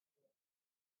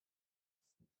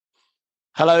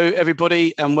Hello,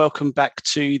 everybody, and welcome back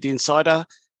to The Insider.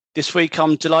 This week,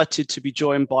 I'm delighted to be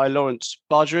joined by Laurence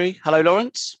Bargery. Hello,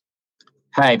 Laurence.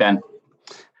 Hey, Ben.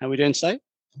 How are we doing today?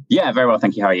 Yeah, very well,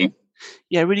 thank you. How are you?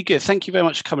 Yeah, really good. Thank you very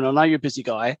much for coming on. I know you're a busy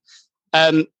guy.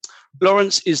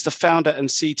 Laurence is the founder and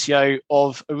CTO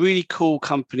of a really cool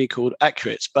company called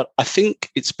accuRx, but I think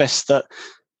it's best that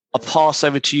I pass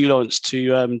over to you, Laurence,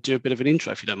 to do a bit of an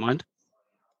intro, if you don't mind.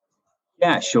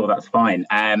 Yeah, sure, that's fine.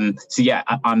 I'm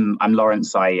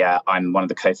Laurence. I'm one of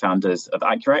the co-founders of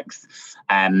accuRx.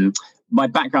 My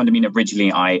background,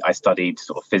 originally I studied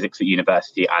sort of physics at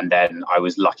university, and then I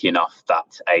was lucky enough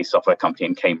that a software company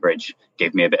in Cambridge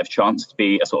gave me a bit of chance to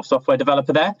be a sort of software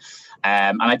developer there.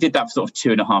 And I did that for sort of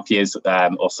 2.5 years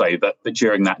or so, but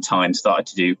during that time started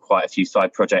to do quite a few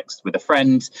side projects with a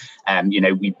friend.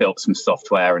 We built some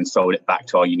software and sold it back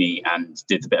to our uni and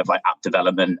did a bit of like app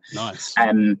development. Nice.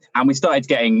 And we started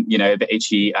getting, a bit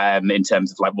itchy in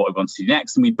terms of like what we wanted to do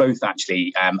next. And we both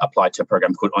actually applied to a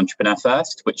program called Entrepreneur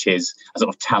First, which is a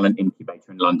sort of talent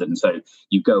incubator in London. So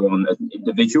you go on as an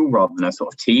individual rather than a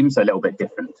sort of team. So a little bit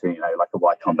different to, like a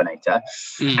Y Combinator.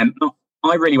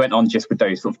 I really went on just with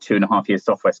those sort of 2.5 years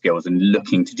software skills and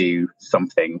looking to do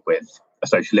something with a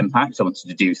social impact. I wanted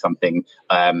to do something,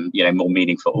 more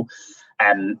meaningful.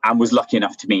 And was lucky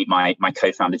enough to meet my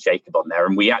co-founder Jacob on there,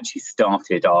 and we actually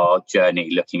started our journey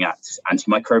looking at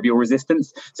antimicrobial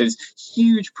resistance. So it's a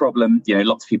huge problem.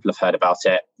 Lots of people have heard about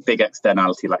it. Big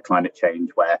externality like climate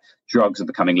change, where drugs are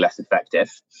becoming less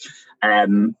effective.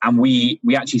 And we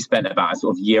actually spent about a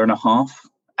sort of 1.5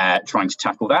 years trying to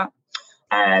tackle that.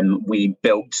 We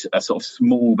built a sort of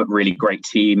small but really great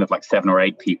team of like 7 or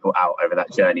 8 people out over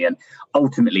that journey, and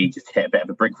ultimately just hit a bit of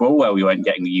a brick wall where we weren't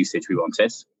getting the usage we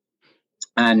wanted.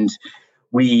 And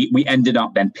we ended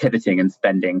up then pivoting and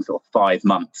spending sort of 5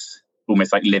 months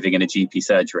almost like living in a GP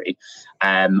surgery.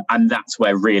 And that's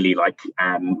where really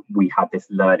we had this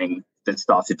learning that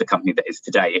started the company that is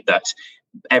today, that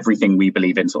everything we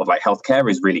believe in sort of like healthcare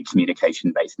is really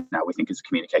communication based now. We think it's a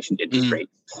communication industry.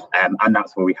 And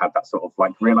that's where we had that sort of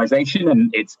like realization.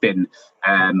 And it's been,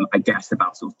 I guess,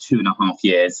 about sort of 2.5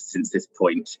 years since this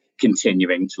point,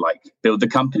 continuing to like build the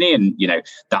company. And,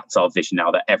 that's our vision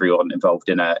now, that everyone involved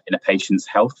in a patient's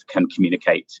health can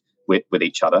communicate with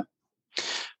each other.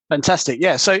 Fantastic.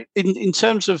 Yeah. So in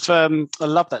terms of, I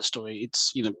love that story.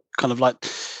 It's, kind of like,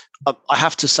 I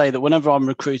have to say that whenever I'm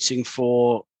recruiting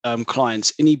for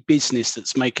clients, any business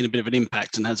that's making a bit of an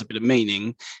impact and has a bit of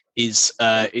meaning is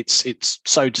it's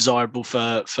so desirable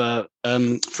for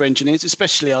engineers,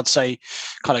 especially I'd say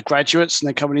kind of graduates, and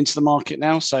they're coming into the market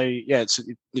now. So yeah,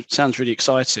 it sounds really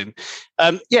exciting.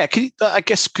 Could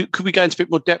we go into a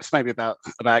bit more depth maybe about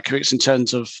accuRx in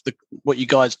terms of what you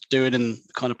guys are doing and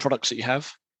the kind of products that you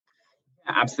have?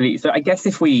 Absolutely. So I guess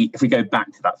if we go back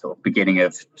to that sort of beginning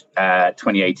of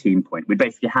 2018 point, we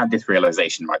basically had this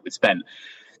realization, right? We'd spent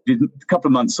a couple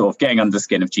of months sort of getting under the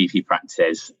skin of GP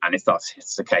practices, and it's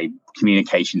okay,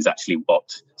 communication is actually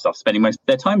what staff spending most of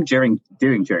their time doing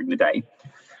during the day.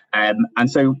 And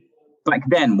so back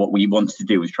then, what we wanted to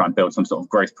do was try and build some sort of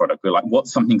growth product. We're like,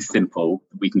 what's something simple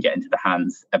that we can get into the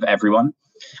hands of everyone?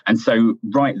 And so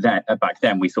back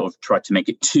then, we sort of tried to make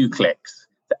it 2 clicks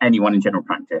for anyone in general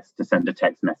practice to send a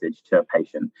text message to a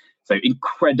patient. So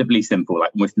incredibly simple,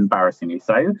 like most embarrassingly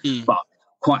so, but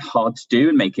quite hard to do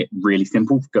and make it really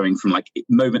simple, going from like the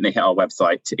moment they hit our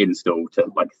website to install to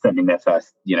like sending their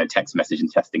first, text message and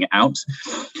testing it out.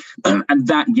 And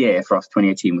that year for us,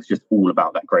 2018, was just all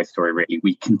about that growth story, really.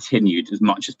 We continued as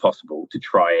much as possible to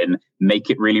try and make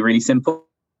it really, really simple.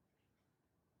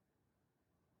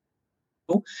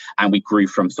 And we grew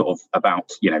from sort of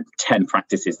about 10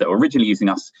 practices that were originally using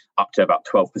us up to about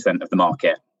 12% of the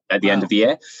market at the end of the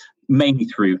year, mainly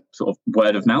through sort of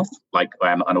word of mouth, like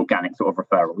an organic sort of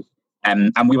referrals.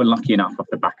 And we were lucky enough off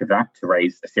the back of that to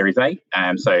raise a Series A,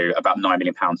 so about £9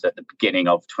 million at the beginning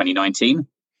of 2019.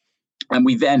 And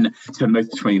we then spent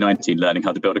most of 2019 learning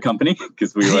how to build a company,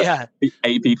 because we were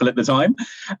 8 people at the time.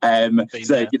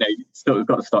 So we've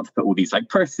got to start to put all these like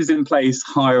processes in place,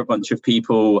 hire a bunch of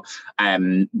people.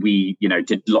 We,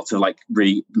 did lots of like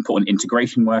really important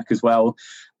integration work as well.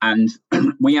 And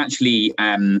we actually,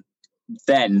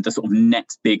 then the sort of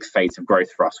next big phase of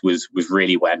growth for us was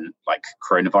really when like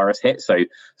coronavirus hit. So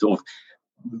sort of,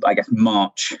 I guess,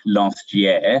 March last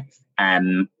year,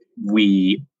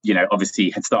 we,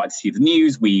 obviously had started to see the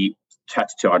news. We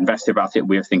chatted to our investor about it.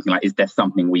 We were thinking, like, is there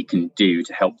something we can do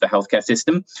to help the healthcare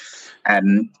system?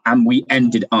 And we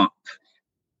ended up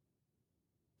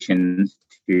to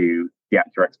the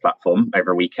accuRx platform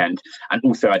over a weekend, and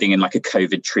also adding in like a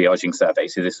COVID triaging survey.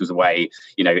 So this was a way,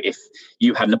 if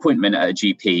you had an appointment at a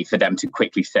GP, for them to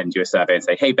quickly send you a survey and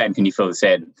say, hey, Ben, can you fill this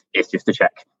in? It's just to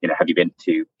check, have you been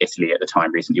to Italy at the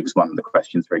time recently, was one of the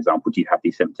questions, for example, do you have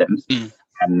these symptoms?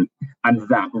 And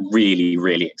that really,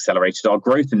 really accelerated our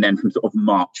growth. And then from sort of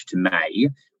March to May,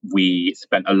 we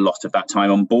spent a lot of that time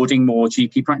onboarding more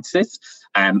GP practices,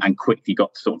 and quickly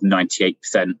got sort of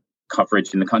 98%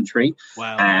 coverage in the country.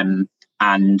 Wow.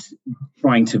 And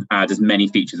trying to add as many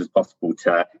features as possible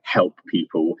to help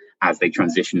people as they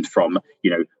transitioned from,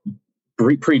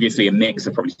 previously a mix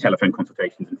of probably telephone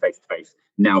consultations and face-to-face,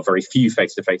 now very few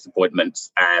face-to-face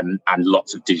appointments, and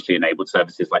lots of digitally enabled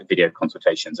services like video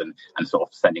consultations and sort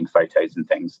of sending photos and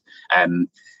things. And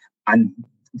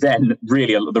then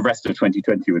really the rest of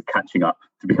 2020 was catching up,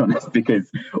 to be honest, because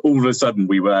all of a sudden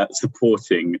we were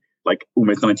supporting like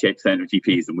almost 98% of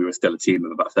GPs, and we were still a team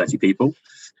of about 30 people.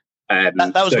 That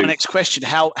was my next question.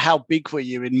 How big were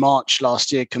you in March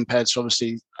last year compared to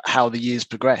obviously how the years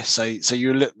progressed? So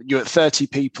you're at 30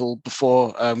 people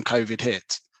before COVID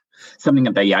hit. Something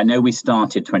like that. Yeah, I know we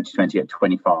started 2020 at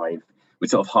 25. We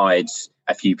sort of hired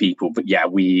a few people, but yeah,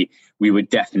 we were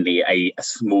definitely a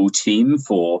small team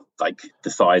for like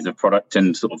the size of product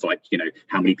and sort of like,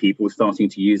 how many people were starting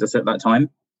to use us at that time.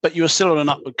 But you were still on an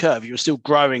upward curve. You were still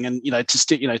growing, and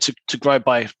to grow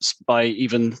by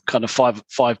even kind of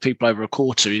five people over a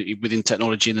quarter within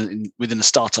technology and within a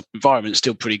startup environment is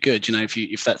still pretty good.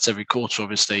 If that's every quarter,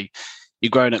 obviously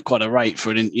you're growing at quite a rate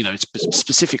for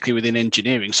specifically within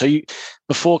engineering. So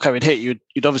before COVID hit,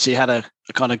 you'd obviously had a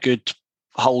kind of good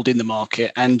hold in the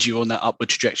market, and you're on that upward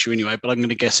trajectory anyway. But I'm going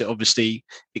to guess it obviously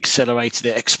accelerated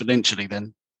it exponentially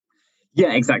then.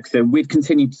 Yeah, exactly. So we've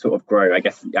continued to sort of grow. I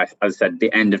guess, as I said,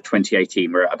 the end of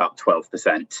 2018, we're at about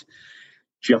 12%.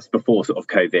 Just before sort of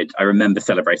COVID, I remember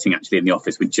celebrating actually in the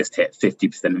office. We just hit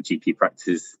 50% of GP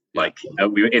practices. Like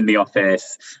we were in the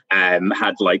office,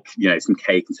 had like, some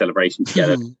cake and celebration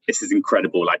together. This is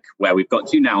incredible. Like where we've got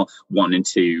to now, 1 and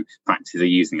 2 practices are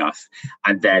using us.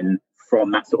 And then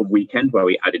from that sort of weekend where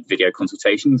we added video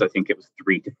consultations, I think it was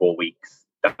 3 to 4 weeks,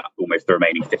 that almost the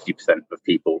remaining 50% of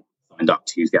people signed up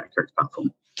to use the accuRx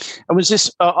platform. And was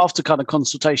this after kind of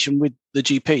consultation with the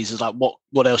GPs? Is like,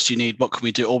 what else do you need? What can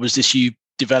we do? Or was this you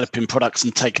developing products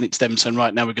and taking it to them and saying,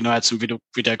 right, now we're going to add some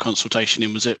video consultation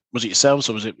in? Was it yourselves,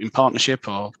 or was it in partnership?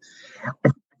 Or I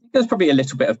think there's probably a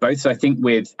little bit of both. So I think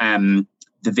with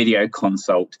the video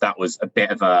consult, that was a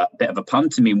bit of a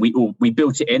punt. I mean, we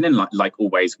built it in, and like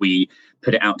always, we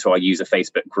put it out to our user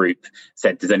Facebook group,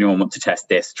 said, does anyone want to test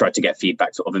this? Tried to get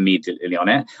feedback sort of immediately on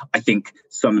it. I think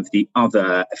some of the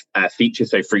other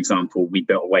features, so for example, we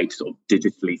built a way to sort of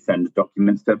digitally send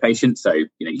documents to a patient, so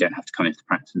you don't have to come into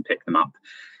practice and pick them up.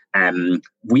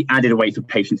 We added a way for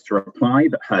patients to reply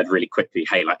that heard really quickly,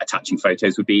 hey, like attaching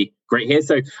photos would be great here.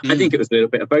 So I think it was a little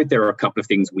bit of both. There are a couple of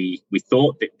things we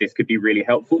thought that this could be really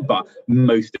helpful, but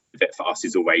most of it for us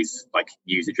is always like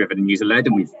user driven and user led.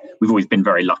 And we've always been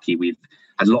very lucky. We've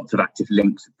had lots of active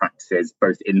links with practices,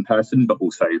 both in person, but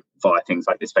also via things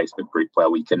like this Facebook group where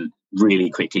we can really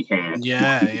quickly hear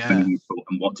and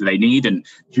what do they need. And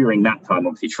during that time,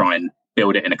 obviously try and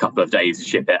build it in a couple of days,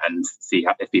 ship it and see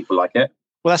if people like it.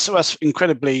 Well, that's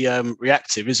incredibly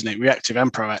reactive, isn't it? Reactive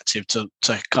and proactive to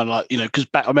kind of like, because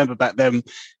I remember back then,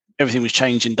 everything was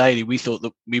changing daily. We thought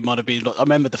that we might have been. I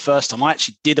remember the first time I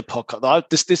actually did a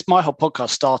podcast. My whole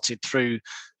podcast started through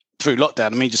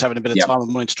lockdown. I mean, just having a bit of time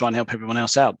and wanting to try and help everyone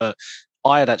else out. But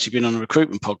I had actually been on a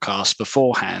recruitment podcast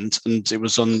beforehand, and it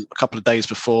was on a couple of days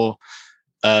before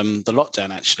the lockdown,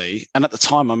 actually. And at the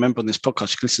time, I remember on this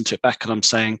podcast, you can listen to it back, and I'm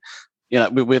saying,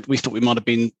 we thought we might have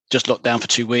been just locked down for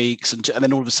 2 weeks, and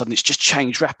then all of a sudden it's just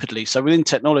changed rapidly. So within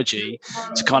technology,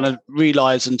 to kind of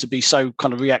realize and to be so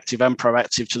kind of reactive and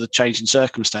proactive to the changing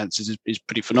circumstances is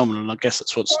pretty phenomenal. And I guess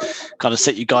that's what's kind of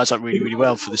set you guys up really, really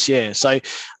well for this year. So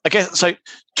I guess,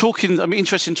 I'm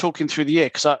interested in talking through the year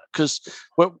because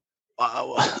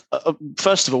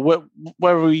first of all,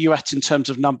 where are you at in terms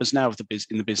of numbers now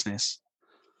in the business?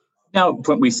 Now,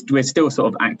 we're still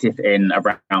sort of active in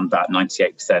around that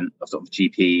 98% of sort of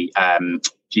GP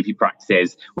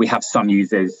practices. We have some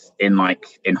users in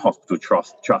hospital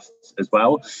trusts as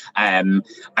well. I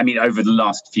mean, over the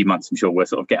last few months, I'm sure we'll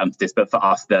sort of get onto this, but for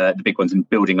us, the big ones in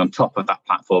building on top of that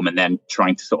platform and then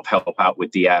trying to sort of help out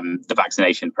with the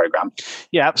vaccination program.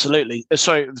 Yeah, absolutely.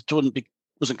 Sorry, it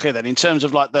wasn't clear then. In terms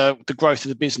of like the growth of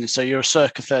the business, so you're a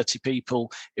circa 30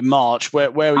 people in March. Where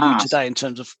are you today in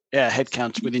terms of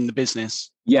headcount within the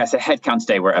business? Yeah, so headcount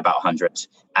today we're at about 100,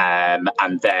 and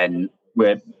then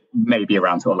we're maybe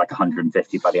around sort of like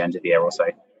 150 by the end of the year or so.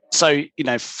 So,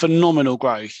 phenomenal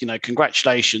growth.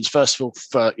 Congratulations, first of all,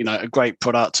 for a great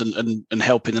product and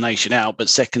helping the nation out, but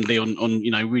secondly on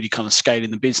really kind of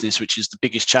scaling the business, which is the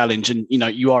biggest challenge. And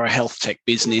you are a health tech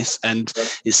business, and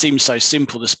it seems so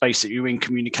simple, the space that you're in,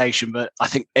 communication, but I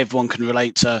think everyone can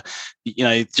relate to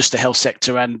just the health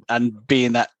sector and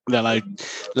being that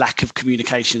lack of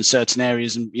communication in certain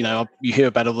areas, and you hear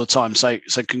about it all the time. So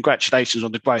congratulations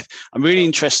on the growth. I'm really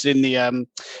interested in the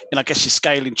I guess your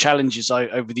scaling challenges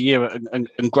over the year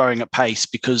and growing at pace,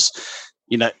 because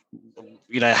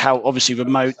how obviously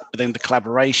remote, but then the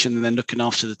collaboration and then looking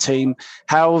after the team.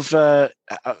 How have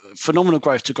phenomenal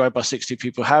growth to grow by 60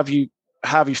 people. How have you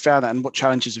found that, and what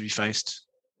challenges have you faced?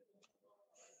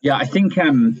 Yeah, I think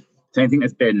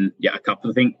there's been a couple.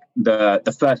 I think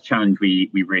the first challenge we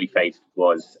really faced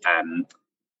was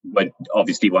but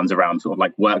obviously one's around sort of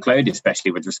like workload,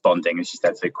 especially with responding, as you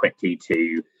said, so quickly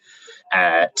to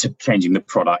changing the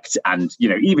product, and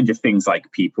even just things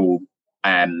like people.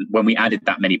 When we added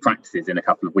that many practices in a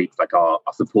couple of weeks, like our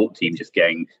support team just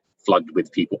getting flooded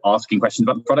with people asking questions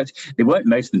about the product. They weren't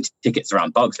most of them tickets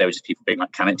around bugs. They were just people being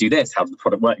like, "Can it do this? How does the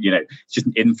product work?" It's just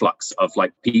an influx of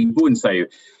like people, and so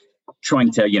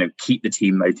trying to keep the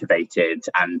team motivated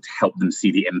and help them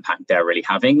see the impact they're really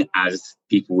having, as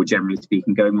people were generally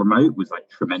speaking going remote, was like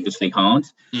tremendously hard.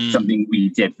 Something we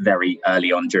did very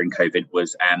early on during COVID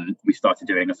was we started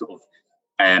doing a sort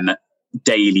of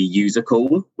daily user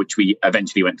call, which we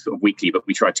eventually went sort of weekly, but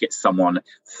we tried to get someone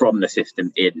from the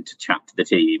system in to chat to the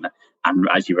team, and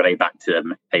as you relay back to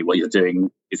them, hey, what you're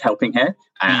doing is helping here,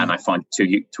 and I find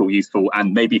the tool useful,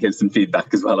 and maybe here's some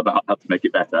feedback as well about how to make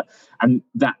it better. And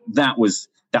that was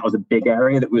a big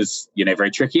area that was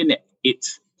very tricky, and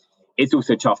it's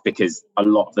also tough because a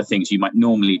lot of the things you might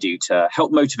normally do to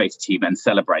help motivate a team and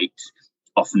celebrate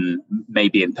often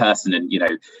maybe in person, and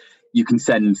you can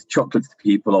send chocolates to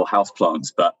people or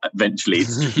houseplants, but eventually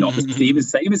it's just not the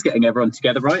same as getting everyone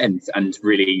together, right? And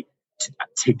really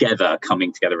together,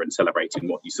 coming together and celebrating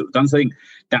what you sort of done. So I think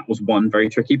that was one very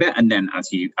tricky bit. And then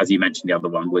as you mentioned, the other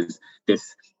one was this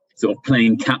sort of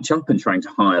playing catch up and trying to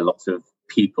hire lots of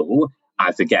people,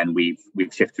 as again we've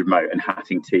shifted remote and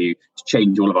having to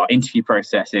change all of our interview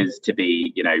processes to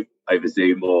be over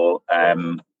Zoom or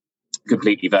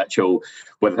completely virtual,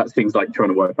 whether that's things like trying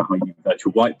to work out how you use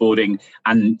virtual whiteboarding.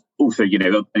 And also,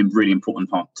 a really important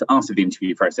part to us of the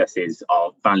interview process is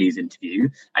our values interview.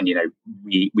 And,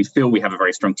 we feel we have a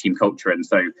very strong team culture. And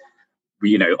so,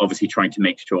 obviously trying to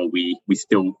make sure we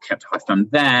still kept a high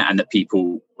standard there, and that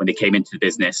people, when they came into the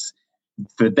business,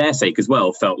 for their sake as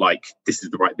well, felt like this is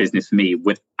the right business for me,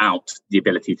 without the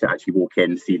ability to actually walk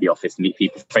in, see the office, and meet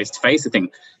people face to face. I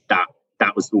think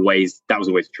that was always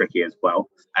tricky as well.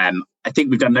 I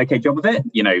think we've done an okay job of it.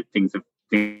 Things have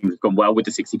gone well with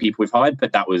the 60 people we've hired,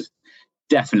 but that was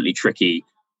definitely tricky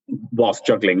whilst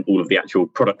juggling all of the actual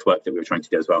product work that we were trying to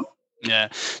do as well. Yeah.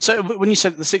 So when you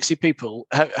said the 60 people,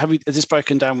 is this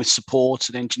broken down with support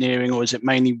and engineering, or is it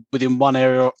mainly within one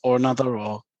area or another,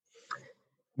 or?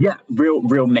 Yeah,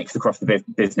 real mix across the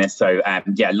business. So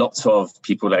lots of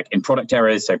people like in product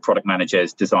areas, so product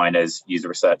managers, designers, user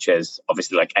researchers,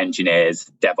 obviously like engineers,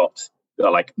 DevOps are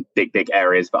like big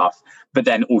areas for us. But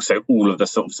then also all of the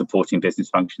sort of supporting business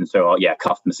functions. So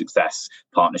customer success,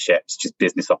 partnerships, just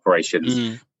business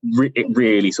operations. It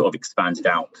really sort of expanded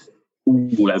out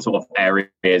all those sort of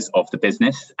areas of the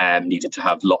business, and needed to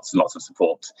have lots and lots of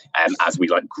support as we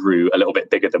grew a little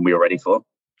bit bigger than we were ready for.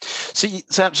 So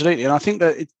absolutely, and I think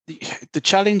that the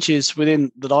challenges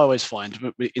within that I always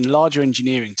find in larger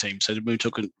engineering teams. So we're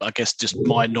talking, I guess, just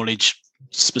my knowledge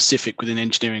specific within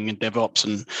engineering and DevOps,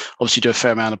 and obviously do a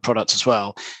fair amount of products as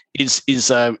well. Is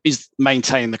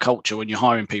maintain the culture when you're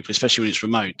hiring people, especially when it's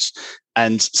remote.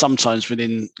 And sometimes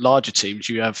within larger teams,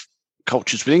 you have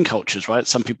cultures within cultures, right?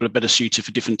 Some people are better suited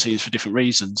for different teams for different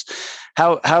reasons.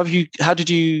 How did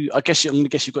you, I guess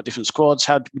you've got different squads.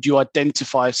 How would you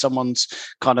identify someone's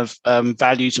kind of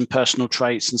values and personal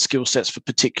traits and skill sets for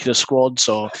particular squads,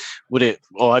 or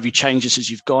have you changed this as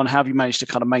you've gone? How have you managed to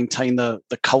kind of maintain the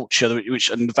culture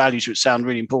and the values which sound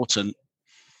really important?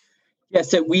 Yeah,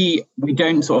 so we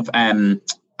don't sort of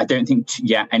I don't think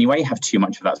anyway have too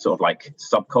much of that sort of like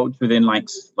subculture within like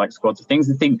squads of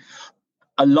things. I think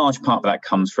a large part of that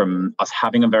comes from us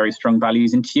having a very strong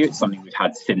values interview. It's something we've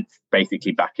had since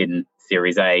basically back in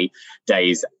Series A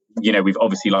days. We've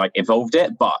obviously evolved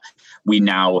it, but we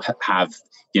now have,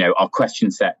 our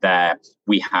question set there.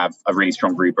 We have a really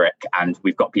strong rubric, and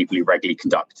we've got people who regularly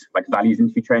conduct values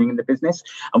interview training in the business.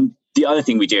 And the other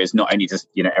thing we do is not only does,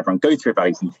 everyone go through a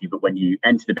values interview, but when you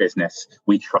enter the business,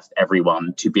 we trust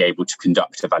everyone to be able to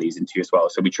conduct a values interview as well.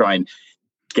 So we try and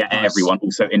get everyone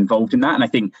also involved in that. And I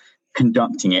think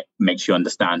conducting it makes you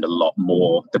understand a lot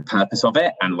more the purpose of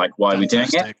it and like why we're doing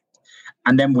it.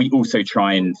 And then we also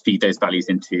try and feed those values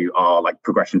into our like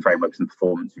progression frameworks and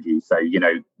performance reviews. So,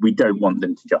 we don't want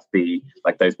them to just be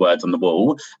like those words on the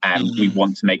wall. We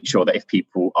want to make sure that if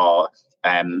people are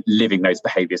living those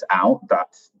behaviors out, that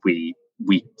we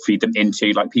feed them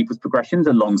into like people's progressions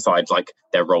alongside like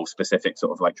their role specific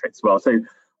sort of like traits as well. So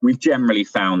we've generally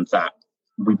found that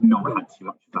we've not had too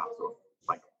much of that sort of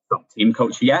like team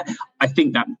culture yet. I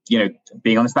think that,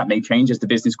 being honest, that may change as the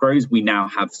business grows. We now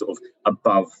have sort of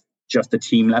above just a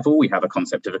team level, we have a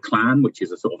concept of a clan, which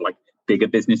is a sort of like bigger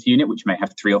business unit, which may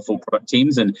have 3 or 4 product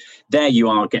teams. And there you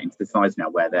are getting to the size now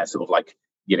where they're sort of like,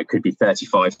 could be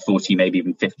 35, 40, maybe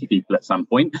even 50 people at some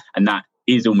point. And that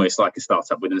is almost like a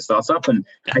startup within a startup. And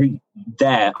I think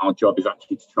there our job is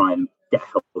actually to try and get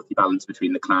a healthy balance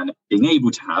between the clan being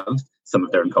able to have some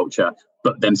of their own culture,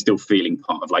 but them still feeling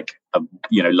part of like a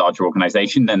larger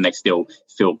organization. Then they still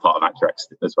feel part of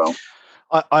accuRx as well.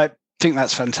 I think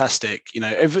that's fantastic.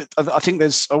 I think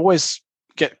I always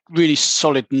get really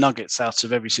solid nuggets out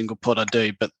of every single pod I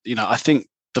do, but I think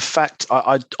the fact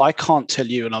I can't tell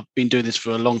you, and I've been doing this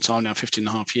for a long time now, 15 and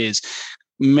a half years,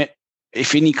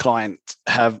 if any client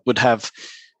would have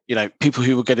people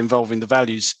who will get involved in the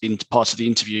values in part of the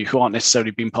interview who aren't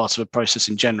necessarily being part of a process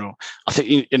in general, I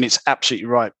think, and it's absolutely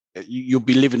right, you'll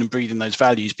be living and breathing those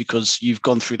values because you've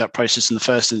gone through that process in the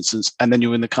first instance, and then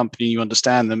you're in the company, you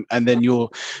understand them, and then you're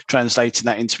translating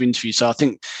that into interview. So I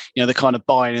think the kind of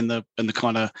buy-in and the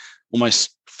kind of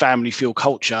almost family feel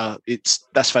culture,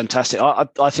 that's fantastic.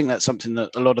 I think that's something that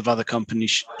a lot of other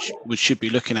companies should be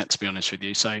looking at, to be honest with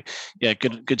you. So yeah,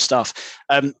 good stuff.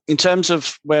 In terms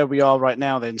of where we are right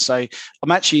now then, so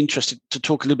I'm actually interested to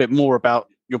talk a little bit more about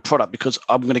your product, because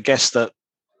I'm going to guess that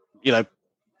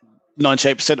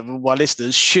 98% of all my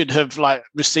listeners should have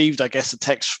received, I guess, a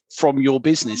text from your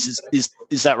business.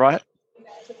 Is that right?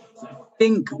 I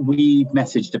think we've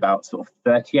messaged about sort of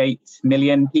 38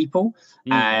 million people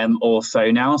or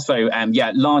so now. So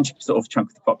large sort of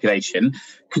chunk of the population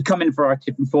could come in a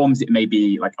variety of different forms. It may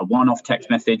be like a one-off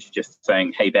text message just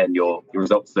saying, hey Ben, your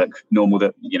results look normal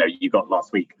that you got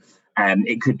last week.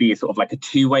 It could be a sort of like a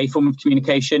two-way form of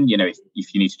communication.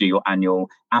 If you need to do your annual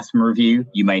asthma review,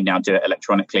 you may now do it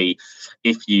electronically.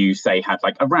 If you say had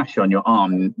like a rash on your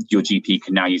arm, your GP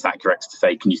can now use accuRx to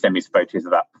say, can you send me some photos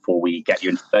of that before we get you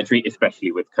into surgery,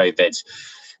 especially with COVID.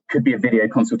 Could be a video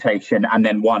consultation. And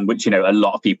then one which, a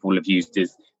lot of people have used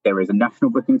is there is a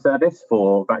national booking service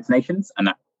for vaccinations, and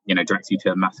that directs you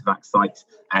to a MassiveVax site.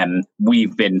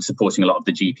 We've been supporting a lot of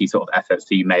the GP sort of efforts,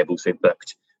 so you may have also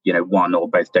booked one or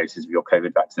both doses of your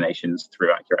COVID vaccinations through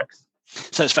accuRx.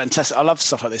 So it's fantastic. I love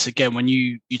stuff like this. Again, when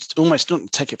you almost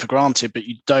don't take it for granted, but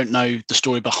you don't know the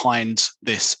story behind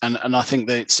this. And I think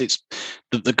that it's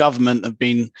the government have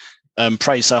been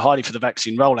praised so highly for the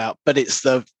vaccine rollout, but it's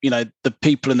the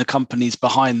people and the companies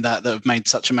behind that have made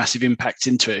such a massive impact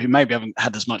into it, who maybe haven't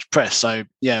had as much press. So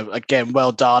yeah, again,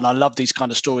 well done. I love these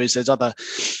kind of stories. There's other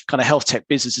kind of health tech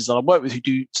businesses that I work with who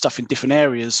do stuff in different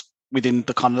areas within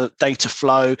the kind of data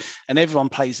flow, and everyone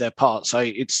plays their part. So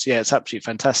it's absolutely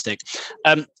fantastic.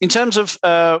 In terms of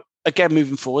again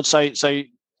moving forward, so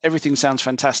everything sounds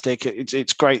fantastic.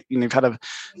 It's great. You've had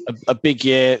a big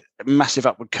year, massive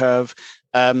upward curve.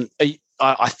 I'm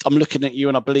looking at you,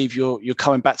 and I believe you're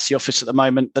coming back to the office at the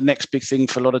moment. The next big thing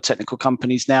for a lot of technical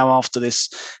companies now, after this,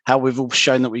 how we've all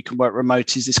shown that we can work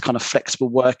remote, is this kind of flexible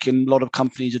working. A lot of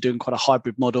companies are doing quite a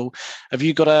hybrid model. Have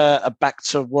you got a back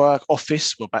to work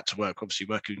office? Well, back to work, obviously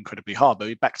working incredibly hard,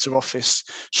 but back to office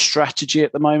strategy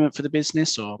at the moment for the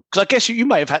business? Or because I guess you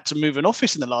may have had to move an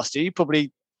office in the last year. You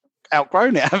probably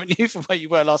outgrown it, haven't you, from where you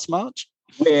were last March?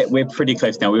 We're pretty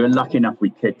close now. We were lucky enough we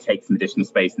could take some additional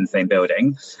space in the same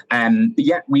building. But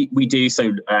yeah, we do.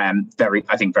 So I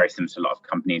think very similar to a lot of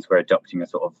companies, we're adopting a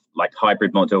sort of like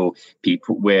hybrid model.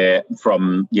 We're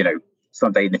from,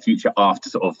 someday in the future, after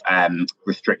sort of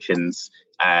restrictions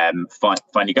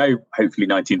finally go, hopefully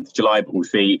 19th of July, but we'll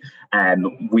see.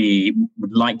 We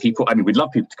would like people, we'd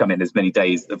love people to come in as many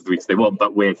days of the week as they want,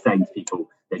 but we're saying to people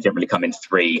they generally come in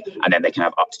 3 and then they can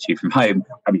have up to 2 from home.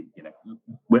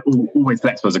 We're always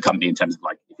flexible as a company in terms of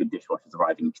like, if your dishwasher's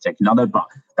arriving, you can take another, but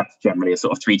that's generally a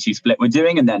sort of 3-2 split we're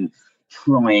doing. And then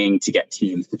trying to get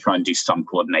teams to try and do some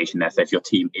coordination there. So if your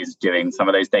team is doing some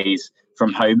of those days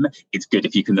from home, it's good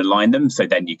if you can align them. So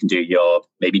then you can do your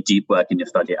maybe deep work in your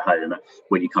study at home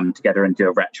when you come together and do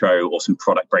a retro or some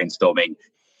product brainstorming.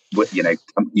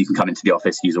 You can come into the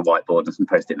office, use a whiteboard and some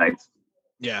post-it notes.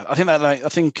 Yeah, I think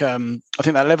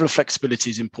that level of flexibility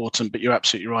is important. But you're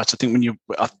absolutely right. I think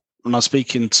when I was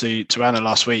speaking to Anna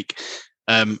last week,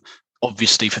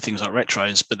 obviously for things like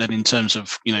retros, but then in terms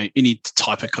of, any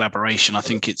type of collaboration, I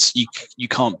think it's you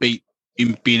can't beat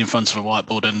being in front of a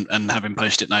whiteboard and having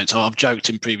post-it notes. I've joked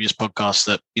in previous podcasts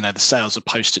that the sales of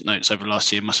post-it notes over the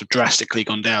last year must have drastically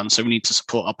gone down. So we need to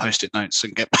support our post-it notes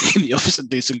and get back in the office and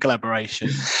do some collaboration.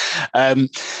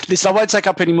 Listen, I won't take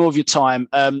up any more of your time.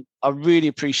 I really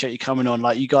appreciate you coming on.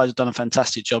 Like, you guys have done a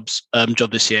fantastic job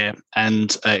this year,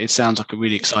 and it sounds like a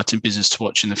really exciting business to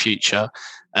watch in the future.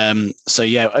 So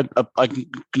yeah, I'm going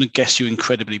to guess you're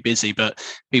incredibly busy, but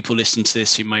people listening to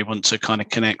this who may want to kind of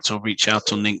connect or reach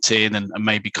out on LinkedIn and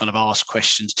maybe kind of ask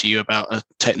questions to you about a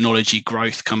technology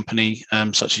growth company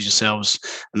such as yourselves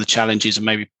and the challenges, and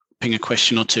maybe ping a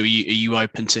question or two. Are you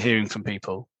open to hearing from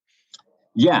people?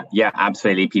 Yeah,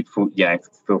 absolutely. People,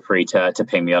 feel free to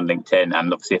ping me on LinkedIn,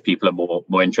 and obviously if people are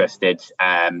more interested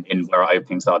in where our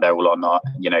openings are, they're all on our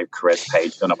careers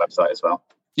page on our website as well.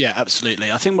 Yeah,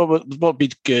 absolutely. I think what would be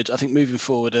good, I think moving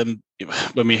forward,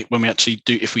 when we actually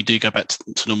do, if we do go back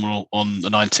to normal on the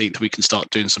 19th, we can start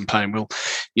doing some planning.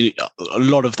 A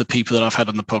lot of the people that I've had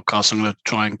on the podcast, I'm going to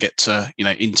try and get to,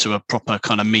 into a proper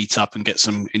kind of meet up and get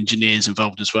some engineers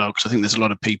involved as well, because I think there's a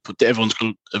lot of people. Everyone's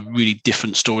got a really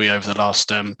different story over the last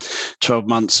 12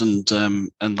 months, and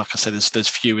like I said, there's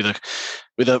few with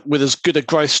as good a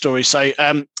growth story. So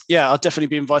I'll definitely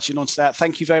be inviting you onto that.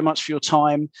 Thank you very much for your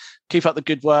time. Keep up the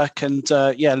good work, and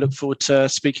look forward to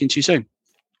speaking to you soon.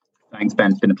 Thanks,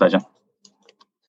 Ben. It's been a pleasure.